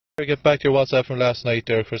I get back to your WhatsApp from last night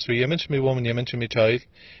there, Christopher. You mentioned me woman, you mentioned me child.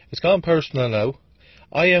 It's gone personal now.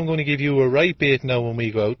 I am going to give you a right bait now when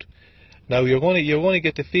we go out. Now you're going to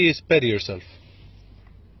get to face Paddy yourself.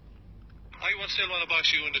 I still want to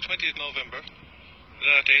box you on the 20th of November.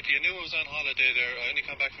 That date. You knew I was on holiday there. I only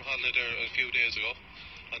come back from holiday there a few days ago.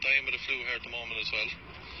 I'm dying with the flu here at the moment as well.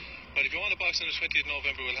 But if you want to box on the 20th of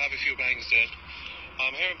November, we'll have a few bangs then.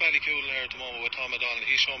 I'm here in Ballycoolan here at the moment with Tom Mcdonagh.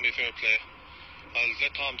 He's showing me fair play. I'll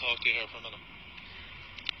let Tom talk to you here for a minute.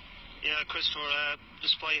 Yeah, Christopher,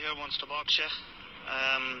 this boy here wants to box you.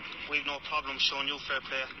 We've no problem showing you fair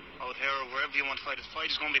play out here or wherever you want to fight. The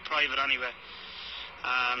fight is going to be private anyway.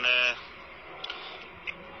 And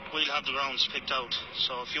we'll have the grounds picked out.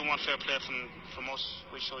 So if you want fair play from us,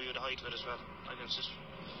 we'll show you the height of it as well. Against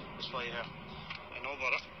this boy here. No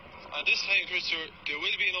bother. And this time, Christopher, there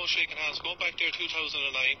will be no shaking hands. Going back there 2009,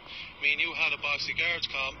 me and you had a box, the guards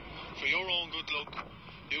come. For your own good luck,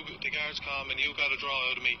 the guards come and you got a draw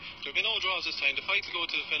out of me. There'll be no draws this time. The fight will go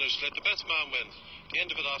to the finish. Let the best man win. The end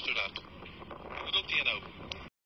of it after that. Good luck to you now.